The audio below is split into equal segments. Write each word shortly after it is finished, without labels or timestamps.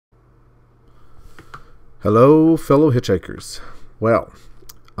Hello, fellow hitchhikers. Well,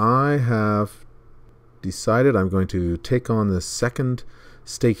 I have decided I'm going to take on this second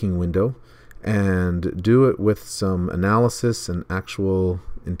staking window and do it with some analysis and actual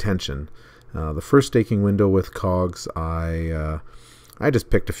intention. The first staking window with KOGs, I just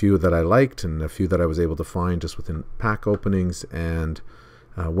picked a few that I liked and a few that I was able to find just within pack openings and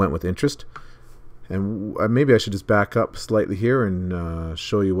went with interest. And maybe I should just back up slightly here and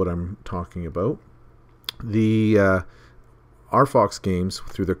show you what I'm talking about. The RFox games,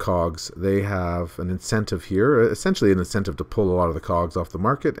 through their KOGs, they have an incentive here, essentially an incentive to pull a lot of the KOGs off the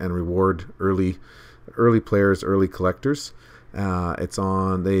market and reward early players, early collectors.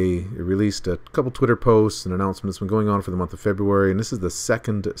 They released a couple Twitter posts and announcements. Been going on for the month of February, and this is the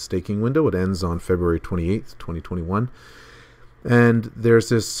second staking window. It ends on February 28th, 2021. And there's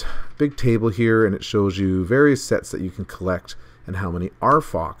this big table here, and it shows you various sets that you can collect and how many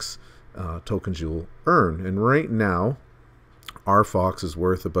RFox tokens you'll earn. And right now, RFox is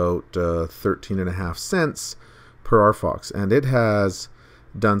worth about 13.5 cents per RFox, and it has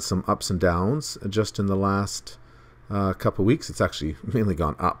done some ups and downs just in the last couple weeks. It's actually mainly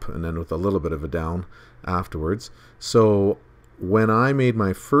gone up and then with a little bit of a down afterwards. So when I made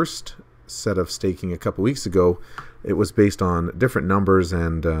my first set of staking a couple weeks ago, it was based on different numbers,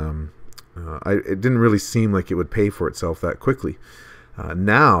 and it didn't really seem like it would pay for itself that quickly.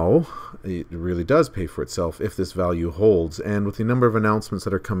 Now it really does pay for itself if this value holds, and with the number of announcements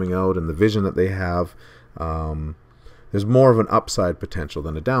that are coming out and the vision that they have, there's more of an upside potential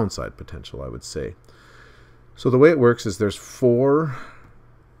than a downside potential, I would say. So the way it works is there's 4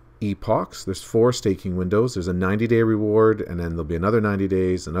 epochs, there's 4 staking windows. There's a 90-day reward, and then there'll be another 90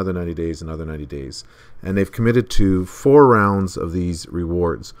 days, another 90 days, another 90 days. And they've committed to 4 rounds of these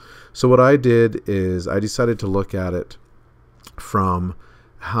rewards. So what I did is I decided to look at it from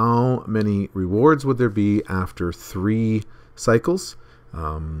how many rewards would there be after 3 cycles,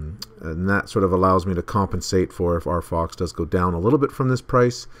 and that sort of allows me to compensate for if RFox does go down a little bit from this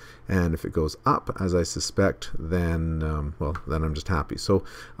price, and if it goes up, as I suspect, then well, then I'm just happy. So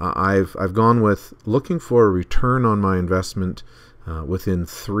I've gone with looking for a return on my investment within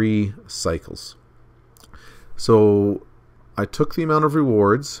 3 cycles. So I took the amount of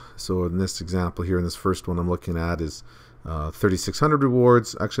rewards. So in this example here, in this first one I'm looking at is 3,600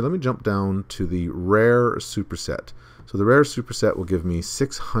 rewards. Actually, let me jump down to the rare superset. So the rare superset will give me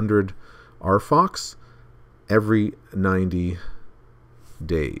 600 RFox every 90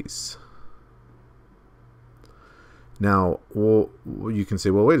 days. Now, well, you can say,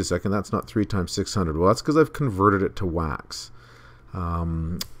 well, wait a second, that's not 3 times 600. Well, that's because I've converted it to wax.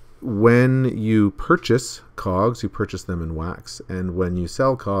 When you purchase KOGs, you purchase them in wax, and when you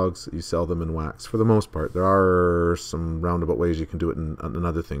sell KOGs, you sell them in wax for the most part. There are some roundabout ways you can do it in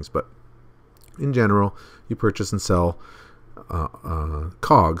other things, but in general, you purchase and sell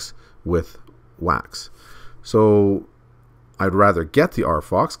KOGs with wax. So I'd rather get the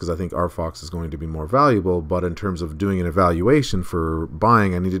RFox because I think RFox is going to be more valuable, but in terms of doing an evaluation for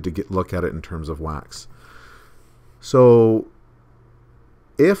buying, I needed to look at it in terms of wax. So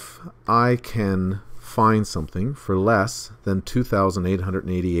if I can find something for less than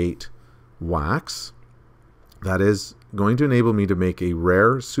 2,888 wax, that is going to enable me to make a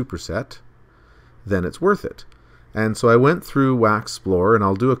rare superset, then it's worth it. And so I went through Wax Explorer, and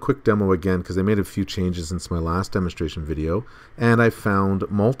I'll do a quick demo again because I made a few changes since my last demonstration video, and I found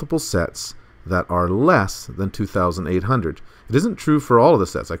multiple sets that are less than 2,800. It isn't true for all of the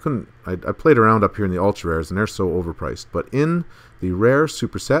sets. I played around up here in the ultra rares, and they're so overpriced. But in the rare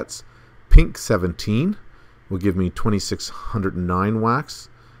supersets, Pink 17 will give me 2,609 wax.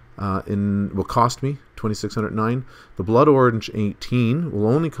 Will cost me 2,609. The Blood Orange 18 will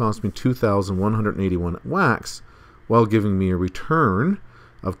only cost me 2,181 wax, while giving me a return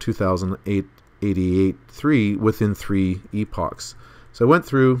of 2,888.3 within 3 epochs. So I went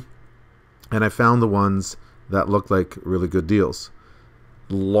through and I found the ones that looked like really good deals.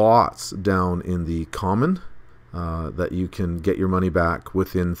 Lots down in the common that you can get your money back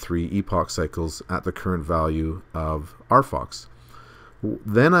within 3 epoch cycles at the current value of RFox.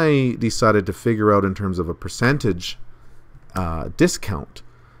 Then I decided to figure out in terms of a percentage discount.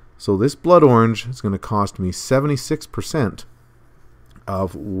 So this Blood Orange is going to cost me 76%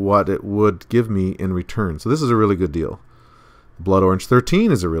 of what it would give me in return. So this is a really good deal. Blood Orange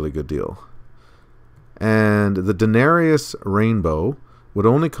 13 is a really good deal. And the Denarius Rainbow would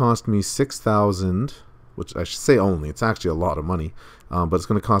only cost me 6,000, which I should say only, it's actually a lot of money, but it's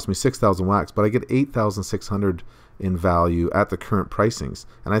going to cost me 6,000 wax, but I get 8,600 in value at the current pricings,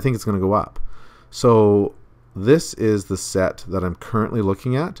 and I think it's going to go up. So this is the set that I'm currently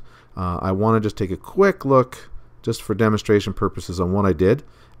looking at. I want to just take a quick look, just for demonstration purposes, on what I did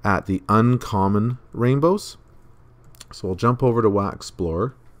at the uncommon rainbows. So we'll jump over to WAC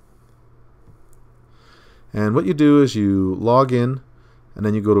Explorer. And what you do is you log in, and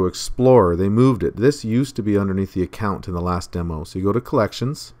then you go to Explorer. They moved it. This used to be underneath the account in the last demo. So you go to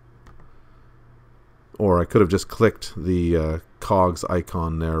Collections, or I could have just clicked the KOGs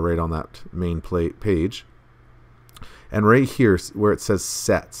icon there right on that main page. And right here where it says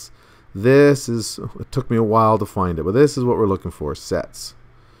Sets, this is, it took me a while to find it, but this is what we're looking for, sets.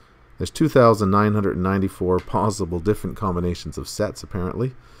 There's 2,994 possible different combinations of sets,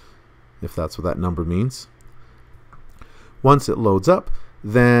 apparently, if that's what that number means. Once it loads up,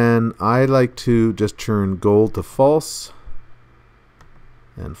 then I like to just turn gold to false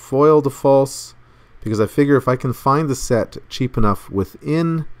and foil to false, because I figure if I can find the set cheap enough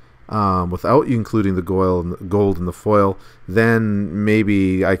within without including the gold and the foil, then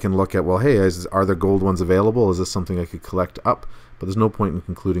maybe I can look at, well, hey, are there gold ones available? Is this something I could collect up? But there's no point in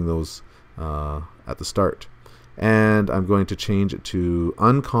including those at the start. And I'm going to change it to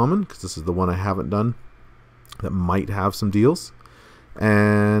uncommon, because this is the one I haven't done that might have some deals.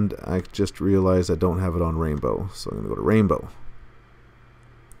 And I just realized I don't have it on rainbow, so I'm going to go to rainbow.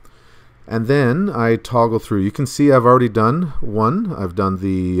 And then I toggle through. You can see I've already done one. I've done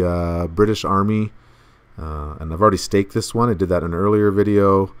the British Army, and I've already staked this one. I did that in an earlier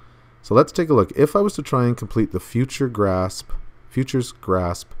video. So let's take a look. If I was to try and complete the Futures Grasp,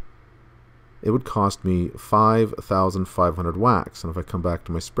 it would cost me 5,500 wax. And if I come back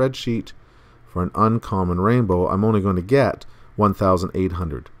to my spreadsheet for an uncommon rainbow, I'm only going to get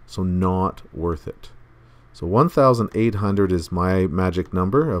 1,800. So not worth it. So 1,800 is my magic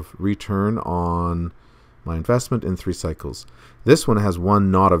number of return on my investment in 3 cycles. This one has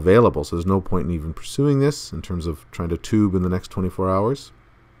one not available, so there's no point in even pursuing this in terms of trying to tube in the next 24 hours.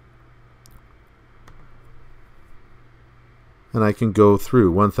 And I can go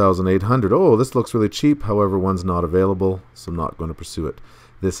through 1,800. Oh, this looks really cheap. However, one's not available, so I'm not going to pursue it.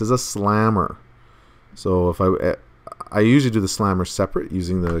 This is a slammer. So if I usually do the slammer separate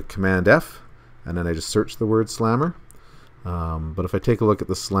using the Command F. And then I just search the word slammer. But if I take a look at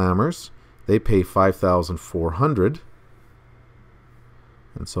the slammers, they pay 5,400.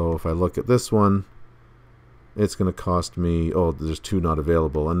 And so if I look at this one, it's going to cost me, oh, there's 2 not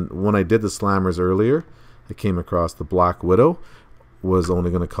available. And when I did the slammers earlier, I came across the Black Widow was only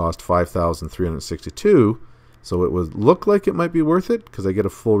going to cost 5,362. So it would look like it might be worth it because I get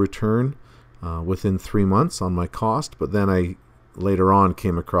a full return within 3 months on my cost. But then I later on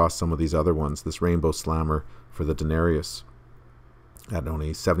came across some of these other ones, this Rainbow Slammer for the Denarius at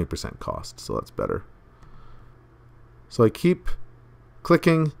only 70% cost, so that's better. So I keep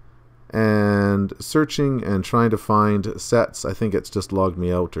clicking and searching and trying to find sets. I think it's just logged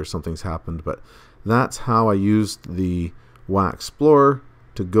me out or something's happened, but that's how I used the WAC Explorer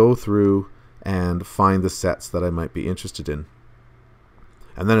to go through and find the sets that I might be interested in.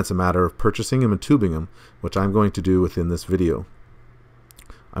 And then it's a matter of purchasing them and tubing them, which I'm going to do within this video.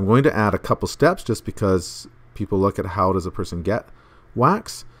 I'm going to add a couple steps just because people look at how does a person get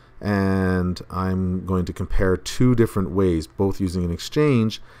wax, and I'm going to compare 2 different ways, both using an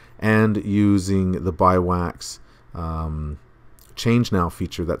exchange and using the buy wax change now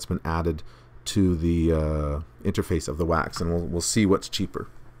feature that's been added to the interface of the wax, and we'll see what's cheaper.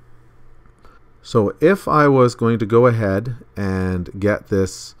 So if I was going to go ahead and get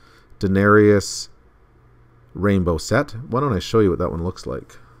this Denarius rainbow set, why don't I show you what that one looks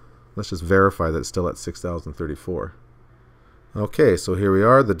like? Let's just verify that it's still at 6,034. Okay, so here we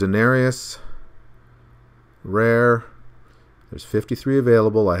are, the Denarius rare. There's 53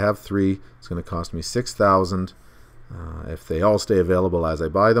 available. I have 3. It's going to cost me 6,000 if they all stay available as I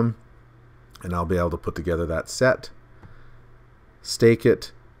buy them, and I'll be able to put together that set, stake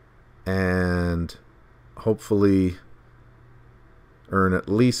it, and hopefully earn at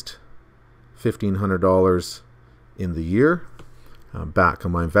least $1,500 in the year back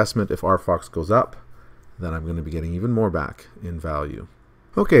on my investment. If RFox goes up, then I'm going to be getting even more back in value.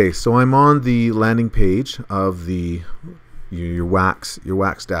 Okay, so I'm on the landing page of your wax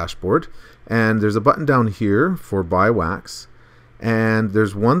dashboard, and there's a button down here for buy wax, and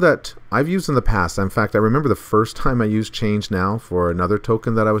there's one that I've used in the past. In fact, I remember the first time I used Change Now for another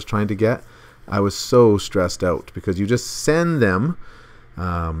token that I was trying to get. I was so stressed out because you just send them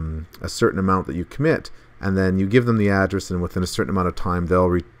a certain amount that you commit, and then you give them the address, and within a certain amount of time they'll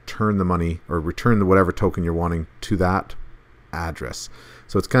return the money or return whatever token you're wanting to that address.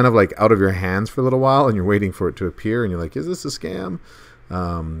 So it's kind of like out of your hands for a little while, and you're waiting for it to appear, and you're like, is this a scam?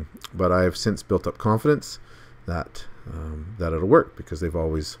 But I've since built up confidence, that that it'll work, because they've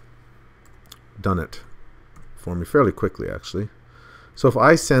always done it for me fairly quickly, actually. So if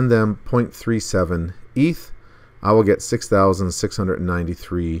I send them 0.37 ETH, I will get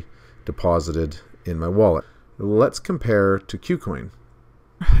 6,693 deposited in my wallet. Let's compare to KuCoin.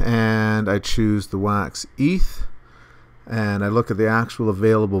 And I choose the wax ETH, and I look at the actual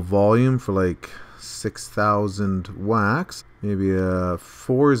available volume for like 6,000 wax. Maybe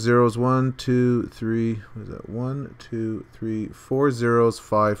 4 zeros, 1, 2, 3, what is that? 1, 2, 3, 4 zeros,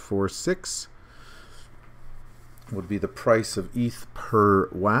 5, 4, 6 would be the price of ETH per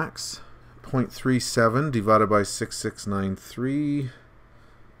wax. 0.37 divided by 6693,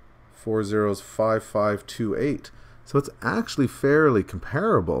 4 zeros, 5528. So it's actually fairly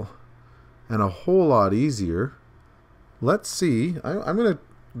comparable and a whole lot easier. Let's see. I'm going to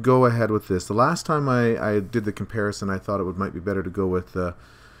go ahead with this. The last time I did the comparison, I thought it might be better to go with the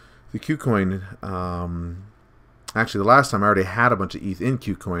KuCoin. Actually, the last time I already had a bunch of ETH in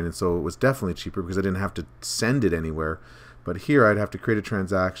KuCoin, and so it was definitely cheaper because I didn't have to send it anywhere. But here I'd have to create a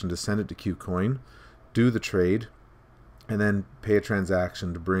transaction to send it to KuCoin, do the trade, and then pay a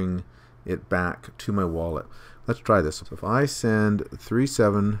transaction to bring it back to my wallet. Let's try this. So if I send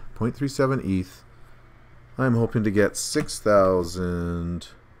 0.37 ETH, I'm hoping to get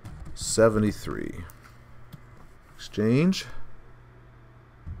 6,073. Exchange.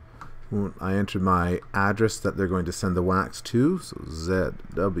 I entered my address that they're going to send the wax to, so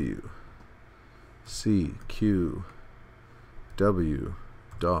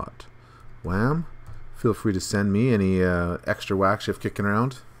zwcqw.wham. Feel free to send me any extra wax you have kicking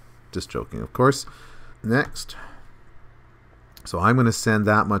around. Just joking, of course. Next. So I'm going to send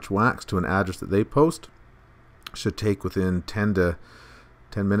that much wax to an address that they post. Should take within 10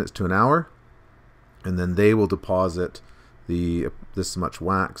 minutes to an hour. And then they will deposit this much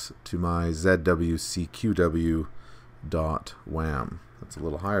wax to my zwcqw.wham. That's a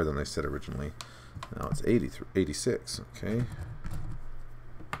little higher than I said originally. Now it's 86. Okay.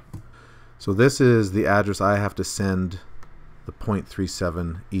 So this is the address I have to send the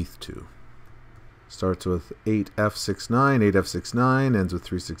 0.37 ETH to. Starts with 8F69, 8F69, ends with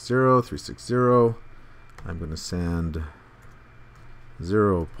 360, 360. I'm going to send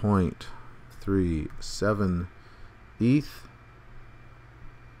 0.37 ETH.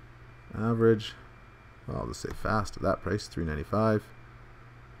 Average. Well, I'll just say fast at that price, $3.95.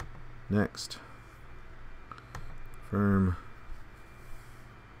 Next. Confirm.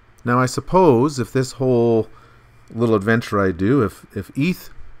 Now I suppose if this whole little adventure I do, if ETH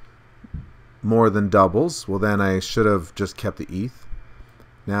more than doubles, well then I should have just kept the ETH.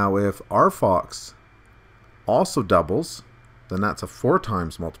 Now if RFox also doubles, then that's a 4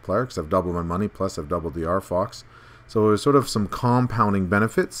 times multiplier because I've doubled my money plus I've doubled the RFox. So there's sort of some compounding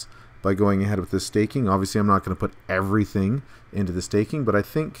benefits by going ahead with this staking. Obviously I'm not going to put everything into the staking, but I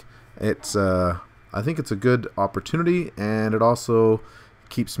think it's a good opportunity, and it also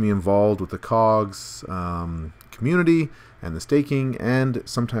keeps me involved with the KOGs community and the staking, and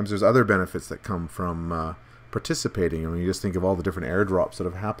sometimes there's other benefits that come from participating. I mean, you just think of all the different airdrops that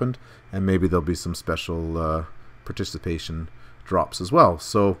have happened, and maybe there'll be some special participation drops as well.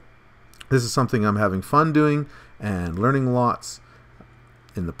 So this is something I'm having fun doing and learning lots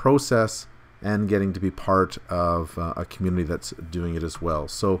in the process, and getting to be part of a community that's doing it as well.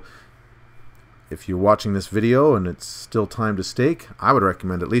 So if you're watching this video and it's still time to stake, I would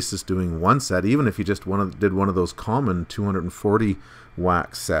recommend at least just doing one set, even if you just did one of those common 240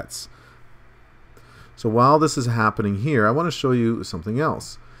 wax sets. So while this is happening here, I want to show you something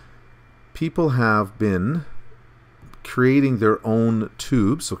else. People have been creating their own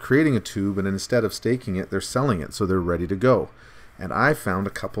tubes, so creating a tube, and instead of staking it, they're selling it, so they're ready to go. And I found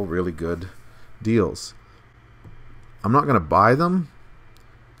a couple really good deals. I'm not going to buy them,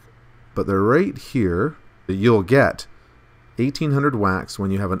 but they're right here. You'll get 1,800 wax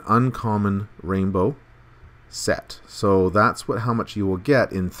when you have an uncommon rainbow set. So that's how much you will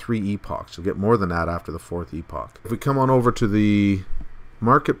get in 3 epochs. You'll get more than that after the 4th epoch. If we come on over to the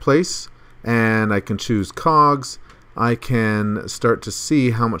marketplace and I can choose KOGs, I can start to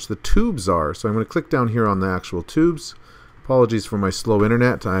see how much the tubes are. So I'm going to click down here on the actual tubes. Apologies for my slow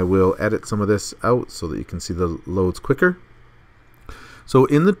internet. I will edit some of this out so that you can see the loads quicker. So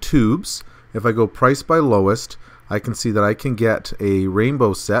in the tubes, if I go price by lowest, I can see that I can get a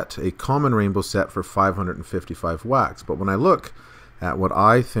rainbow set, a common rainbow set for 555 wax. But when I look at what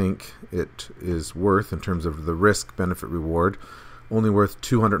I think it is worth in terms of the risk benefit reward, only worth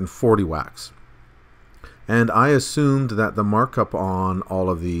 240 wax. And I assumed that the markup on all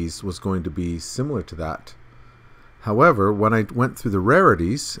of these was going to be similar to that. However, when I went through the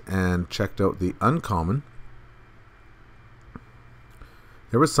rarities and checked out the uncommon,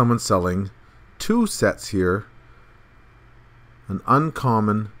 there was someone selling 2 sets here, an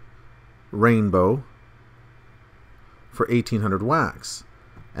uncommon rainbow for 1800 wax.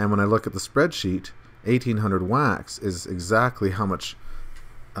 And when I look at the spreadsheet, 1800 wax is exactly how much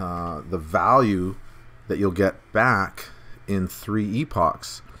the value that you'll get back in 3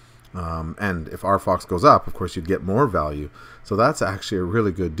 epochs. And if RFox goes up, of course, you'd get more value. So that's actually a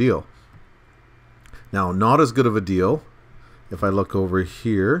really good deal. Now, not as good of a deal if I look over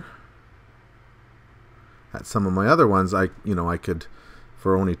here at some of my other ones. I could,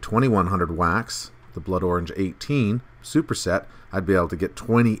 for only 2100 wax, the Blood Orange 18 superset, I'd be able to get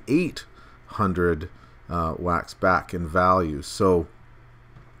 2800 wax back in value. So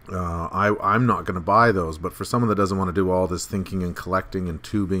I'm not going to buy those, but for someone that doesn't want to do all this thinking and collecting and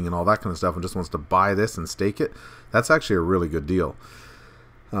tubing and all that kind of stuff and just wants to buy this and stake it, that's actually a really good deal.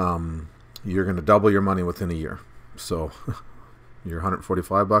 You're going to double your money within a year. So your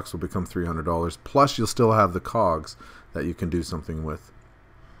 $145 will become $300, plus you'll still have the KOGs that you can do something with.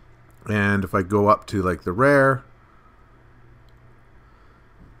 And if I go up to like the rare,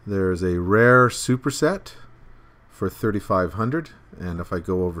 there's a rare superset for 3,500, and if I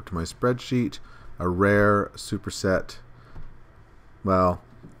go over to my spreadsheet, a rare superset, well,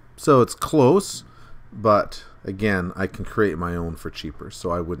 so it's close, but again, I can create my own for cheaper, so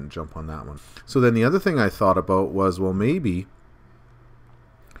I wouldn't jump on that one. So then the other thing I thought about was, well, maybe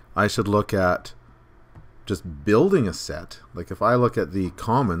I should look at just building a set. Like if I look at the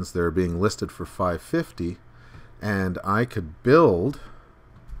commons, they're being listed for 550, and I could build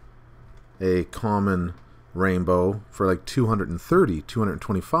a common rainbow for like 230,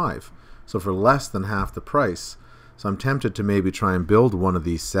 225, so for less than half the price. So I'm tempted to maybe try and build one of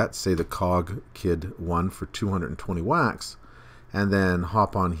these sets, say the KOG Kid one for 220 wax, and then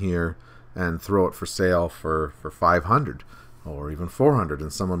hop on here and throw it for sale for 500 or even 400,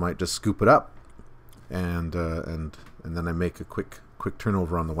 and someone might just scoop it up, and then I make a quick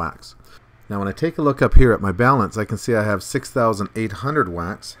turnover on the wax. Now when I take a look up here at my balance, I can see I have 6,800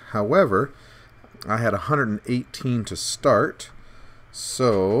 wax. However, I had 118 to start,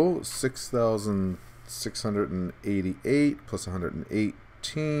 so 6,688 plus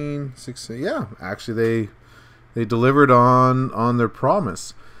 118, yeah, actually they delivered on their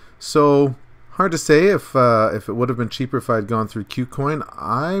promise. So hard to say if it would have been cheaper if I had gone through KuCoin.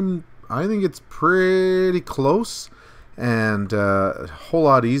 I think it's pretty close and a whole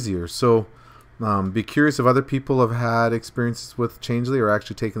lot easier. So be curious if other people have had experiences with Changelly or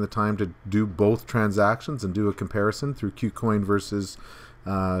actually taken the time to do both transactions and do a comparison through KuCoin versus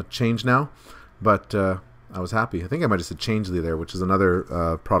ChangeNow. But I was happy. I think I might have said Changelly there, which is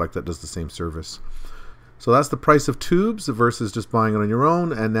another product that does the same service. So that's the price of tubes versus just buying it on your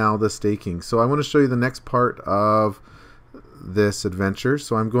own, and now the staking. So I want to show you the next part of this adventure.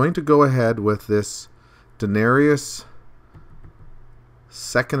 So I'm going to go ahead with this Denarius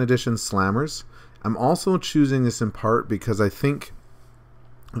 2nd edition Slammers. I'm also choosing this in part because I think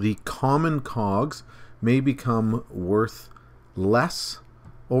the common KOGs may become worth less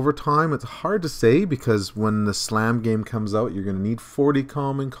over time. It's hard to say because when the Slam game comes out, you're going to need 40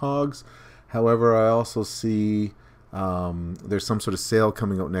 common KOGs. However, I also see there's some sort of sale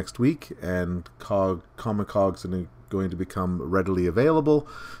coming out next week, and common KOGs are going to become readily available.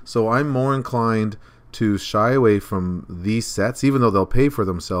 So I'm more inclined to shy away from these sets, even though they'll pay for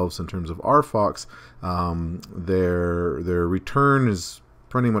themselves in terms of RFox. Their return is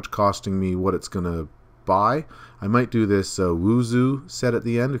pretty much costing me what it's going to buy. I might do this Wuzu set at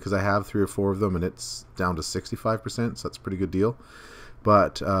the end because I have 3 or 4 of them, and it's down to 65%, so that's a pretty good deal.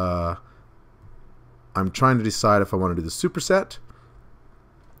 But I'm trying to decide if I want to do the superset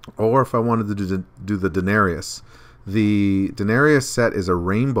or if I wanted to do the Denarius. The Denarius set is a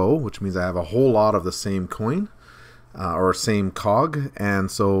rainbow, which means I have a whole lot of the same coin or same KOG, and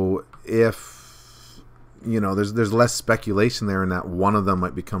so if there's less speculation there in that one of them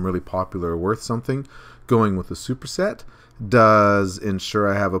might become really popular or worth something, going with the superset does ensure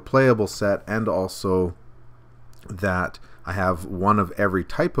I have a playable set, and also that I have one of every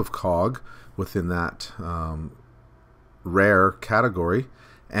type of KOG within that rare category,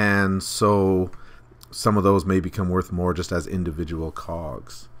 and so some of those may become worth more just as individual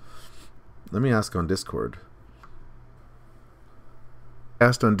KOGs. Let me ask on Discord. I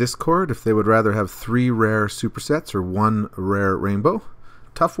asked on Discord if they would rather have 3 rare supersets or 1 rare rainbow.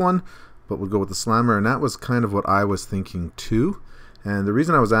 Tough one, but we'll go with the Slammer, and that was kind of what I was thinking too. And the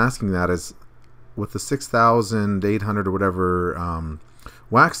reason I was asking that is with the 6,800 or whatever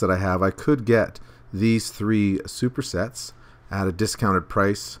wax that I have, I could get these 3 supersets at a discounted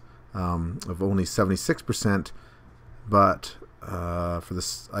price of only 76%, but for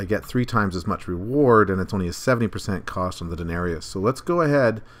this, I get 3 times as much reward, and it's only a 70% cost on the denarius. So let's go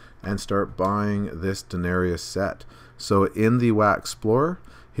ahead and start buying this denarius set. So in the WAC Explorer,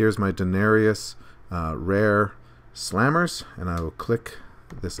 here's my denarius rare slammers, and I will click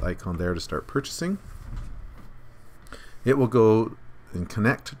this icon there to start purchasing. It will go and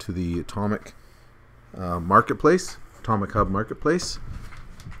connect to the Atomic marketplace, Atomic Hub marketplace,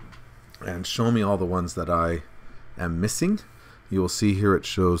 and show me all the ones that I am missing. You will see here it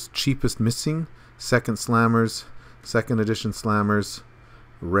shows cheapest missing, second slammers, second edition slammers,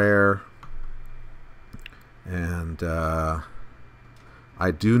 rare, and I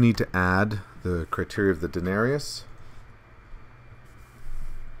do need to add the criteria of the denarius.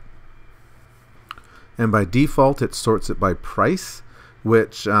 And by default it sorts it by price,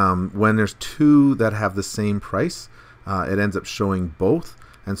 which when there's 2 that have the same price, it ends up showing both.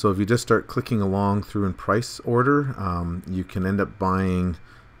 And so if you just start clicking along through in price order, you can end up buying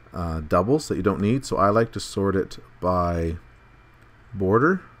doubles that you don't need. So I like to sort it by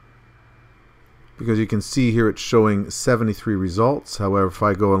border, because you can see here it's showing 73 results. However, if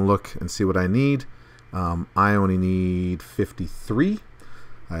I go and look and see what I need, I only need 53.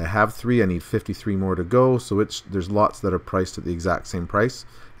 I have 3, I need 53 more to go, so there's lots that are priced at the exact same price.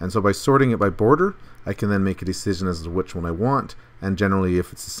 And so by sorting it by border, I can then make a decision as to which one I want, and generally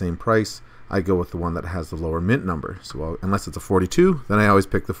if it's the same price, I go with the one that has the lower mint number. So unless it's a 42, then I always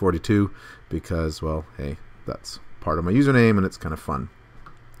pick the 42 because, well, hey, that's part of my username and it's kind of fun.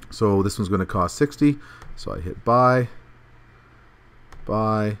 So this one's going to cost 60, so I hit buy,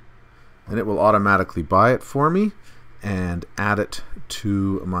 and it will automatically buy it for me and add it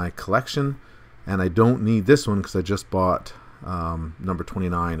to my collection. And I don't need this one because I just bought number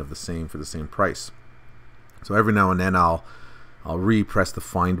 29 of the same for the same price. So every now and then I'll re-press the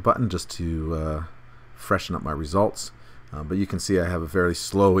find button just to freshen up my results. But you can see I have a very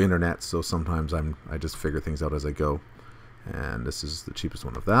slow internet, so sometimes I just figure things out as I go. And this is the cheapest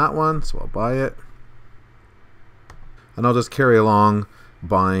one of that one, so I'll buy it. And I'll just carry along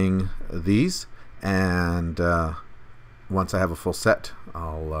buying these, and once I have a full set,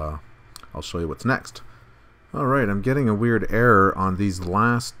 I'll show you what's next. Alright, I'm getting a weird error on these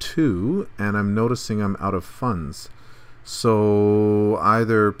last 2, and I'm noticing I'm out of funds. So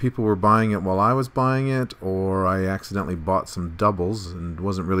either people were buying it while I was buying it, or I accidentally bought some doubles and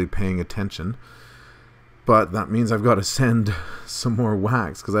wasn't really paying attention. But that means I've got to send some more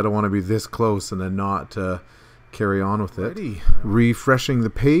wax, because I don't want to be this close and then not carry on with it. Alrighty. Refreshing the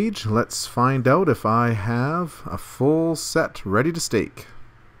page, let's find out if I have a full set ready to stake.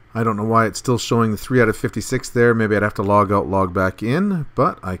 I don't know why it's still showing the 3 out of 56 there. Maybe I'd have to log out, log back in,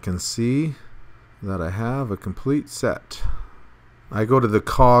 but I can see that I have a complete set. I go to the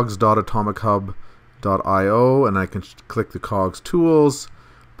kogs.atomichub.io and I can click the cogs tools,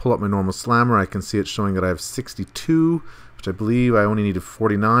 pull up my normal slammer. I can see it showing that I have 62, which I believe I only needed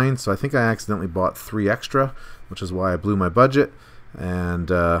 49, so I think I accidentally bought 3 extra, which is why I blew my budget, and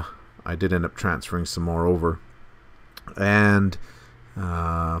I did end up transferring some more over. And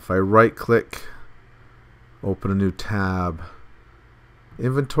if I right click, open a new tab,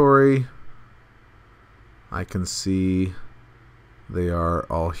 inventory, I can see they are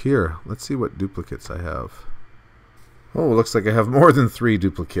all here. Let's see what duplicates I have. Oh, it looks like I have more than 3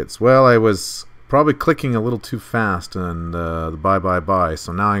 duplicates. Well, I was probably clicking a little too fast and the buy,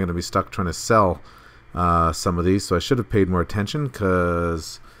 so now I'm going to be stuck trying to sell some of these. So I should have paid more attention,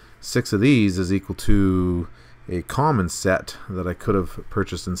 because 6 of these is equal to a common set that I could have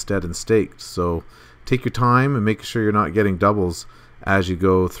purchased instead and staked. So take your time and make sure you're not getting doubles as you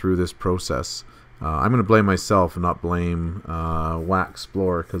go through this process. I'm going to blame myself and not blame WAC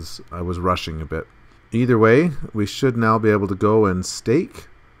Explorer, because I was rushing a bit. Either way, we should now be able to go and stake.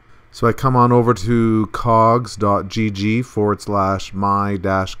 So I come on over to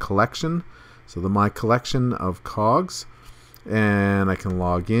kogs.gg/my-collection. So the my collection of cogs, and I can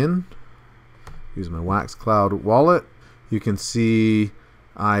log in. Use my Wax Cloud wallet. You can see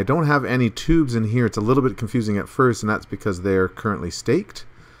I don't have any tubes in here. It's a little bit confusing at first, and that's because they're currently staked.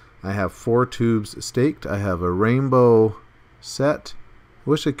 I have 4 tubes staked. I have a rainbow set. I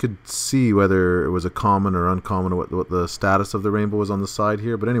wish I could see whether it was a common or uncommon, what the status of the rainbow was on the side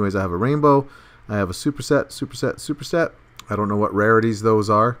here. But anyways, I have a rainbow. I have a superset, superset, superset. I don't know what rarities those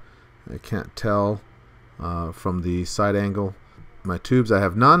are. I can't tell from the side angle. My tubes, I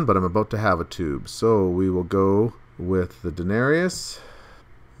have none, but I'm about to have a tube. So we will go with the denarius.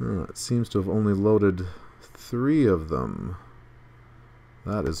 It seems to have only loaded 3 of them.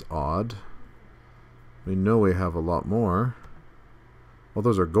 That is odd. We know we have a lot more. Well,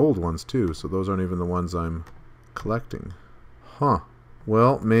 those are gold ones too, so those aren't even the ones I'm collecting. Huh.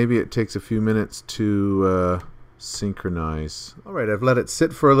 Well, maybe it takes a few minutes to synchronize. Alright, I've let it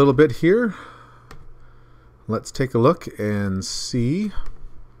sit for a little bit here. Let's take a look and see.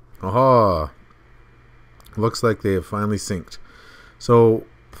 Aha! Looks like they have finally synced. So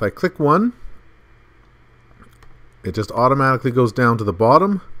if I click one, it just automatically goes down to the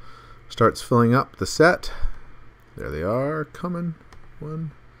bottom, starts filling up the set. There they are, coming.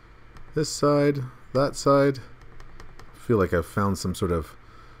 One, this side, that side. I feel like I've found some sort of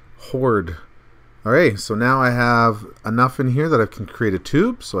hoard. Alright, so now I have enough in here that I can create a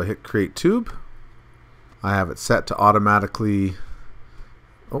tube. So I hit create tube. I have it set to automatically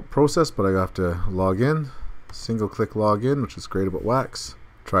process, but I have to log in. Single click log in, which is great about Wax.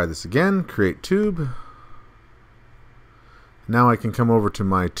 Try this again, create tube. Now I can come over to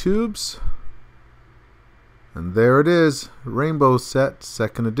my tubes, and there it is, rainbow set,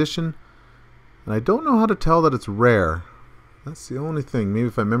 2nd edition. And I don't know how to tell that it's rare. That's the only thing. Maybe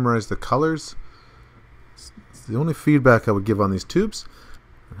if I memorize the colors. It's the only feedback I would give on these tubes.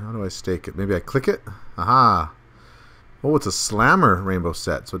 And how do I stake it? Maybe I click it. Aha! Oh, it's a slammer rainbow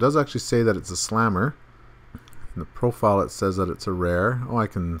set. So it does actually say that it's a slammer. In the profile it says that it's a rare. Oh, I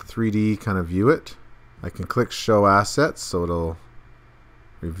can 3D kind of view it. I can click show assets, so it'll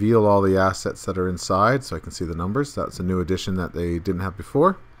reveal all the assets that are inside so I can see the numbers. That's a new addition that they didn't have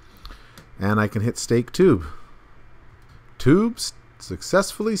before. And I can hit stake tube. Tubes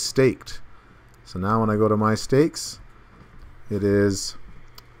successfully staked. So now when I go to my stakes, it is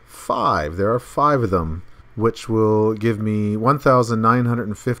 5. There are 5 of them, which will give me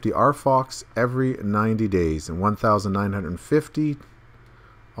 1,950 RFox every 90 days. And 1,950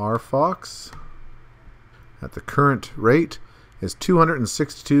 RFox at the current rate is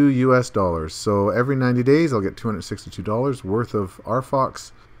 $262 US. So every 90 days I'll get $262 worth of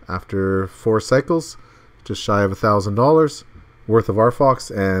RFox after 4 cycles, just shy of $1,000 worth of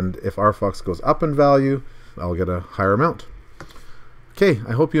RFox. And if RFox goes up in value, I'll get a higher amount. Okay,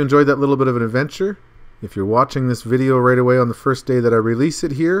 I hope you enjoyed that little bit of an adventure. If you're watching this video right away on the first day that I release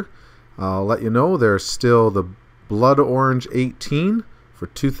it here, I'll let you know there's still the Blood Orange 18 for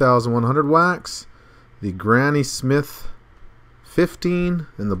 2,100 wax, the Granny Smith 15,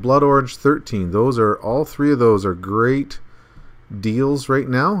 and the Blood Orange 13. Those are, all 3 of those are great deals right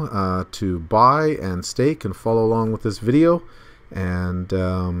now to buy and stake and follow along with this video and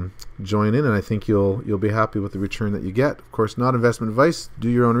join in, and I think you'll be happy with the return that you get. Of course, not investment advice. Do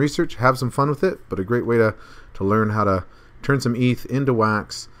your own research, have some fun with it, but a great way to learn how to turn some ETH into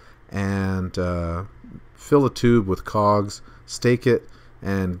wax and fill a tube with KOGs, stake it,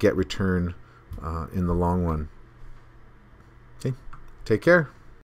 and get return in the long run. Okay, take care.